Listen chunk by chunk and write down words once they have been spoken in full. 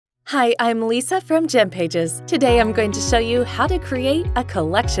Hi, I'm Lisa from GemPages. Today I'm going to show you how to create a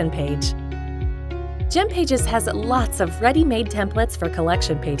collection page. GemPages has lots of ready-made templates for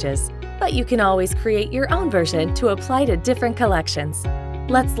collection pages, but you can always create your own version to apply to different collections.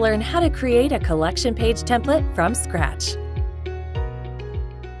 Let's learn how to create a collection page template from scratch.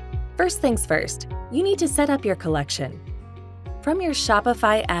 First things first, you need to set up your collection. From your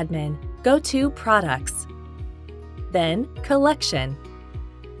Shopify admin, go to Products, then Collection.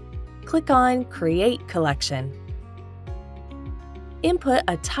 Click on Create Collection. Input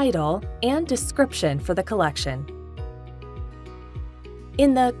a title and description for the collection.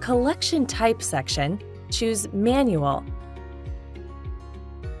 In the Collection Type section, choose Manual.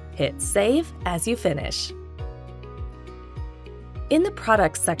 Hit Save as you finish. In the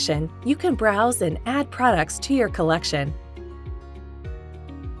Products section, you can browse and add products to your collection.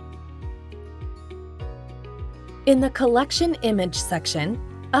 In the Collection Image section,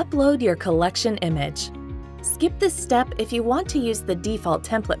 upload your collection image. Skip this step if you want to use the default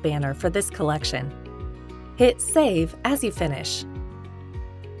template banner for this collection. Hit Save as you finish.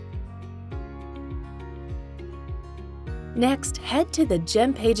 Next, head to the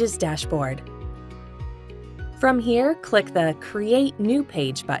GemPages dashboard. From here, click the Create New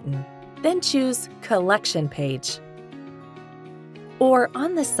Page button, then choose Collection Page. Or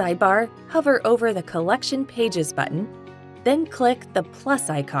on the sidebar, hover over the Collection Pages button, then click the plus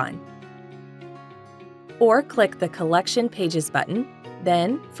icon. Or click the Collection Pages button,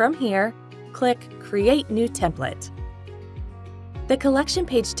 then, from here, click Create New Template. The collection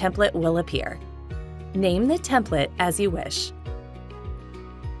page template will appear. Name the template as you wish.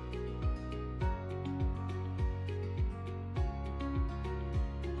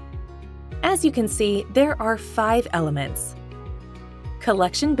 As you can see, there are 5 elements: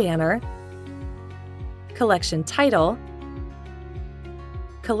 collection banner, collection title,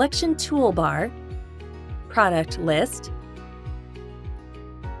 collection toolbar, product list,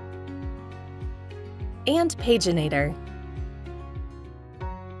 and paginator.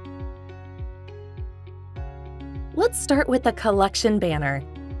 Let's start with the collection banner.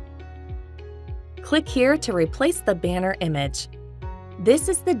 Click here to replace the banner image. This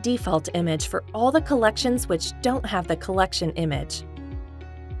is the default image for all the collections which don't have the collection image.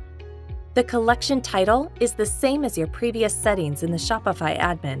 The collection title is the same as your previous settings in the Shopify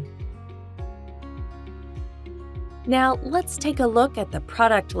admin. Now, let's take a look at the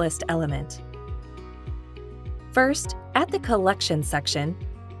product list element. First, at the collection section,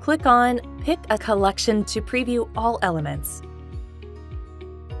 click on Pick a collection to preview all elements.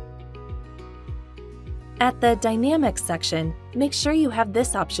 At the Dynamics section, make sure you have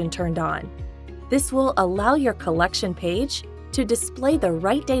this option turned on. This will allow your collection page to display the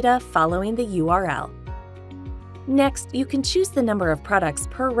right data following the URL. Next, you can choose the number of products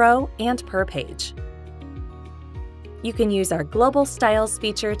per row and per page. You can use our Global Styles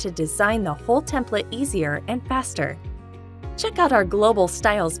feature to design the whole template easier and faster. Check out our Global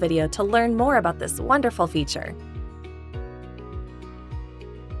Styles video to learn more about this wonderful feature.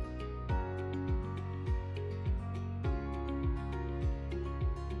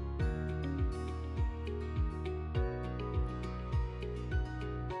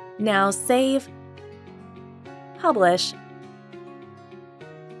 Now save, publish,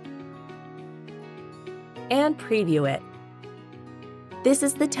 and preview it. This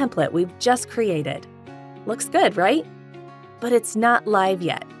is the template we've just created. Looks good, right? But it's not live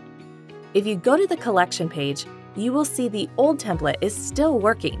yet. If you go to the collection page, you will see the old template is still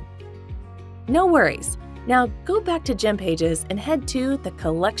working. No worries. Now go back to GemPages and head to the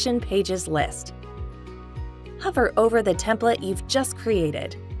Collection Pages list. Hover over the template you've just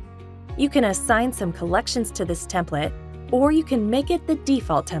created. You can assign some collections to this template, or you can make it the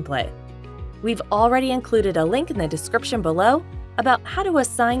default template. We've already included a link in the description below about how to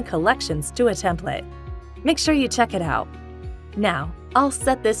assign collections to a template. Make sure you check it out. Now, I'll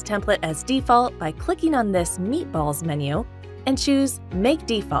set this template as default by clicking on this Meatballs menu and choose Make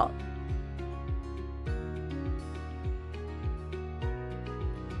Default.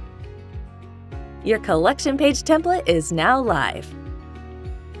 Your collection page template is now live.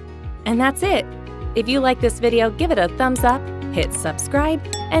 And that's it. If you like this video, give it a thumbs up, hit subscribe,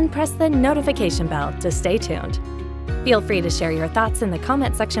 and press the notification bell to stay tuned. Feel free to share your thoughts in the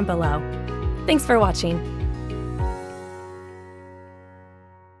comment section below. Thanks for watching.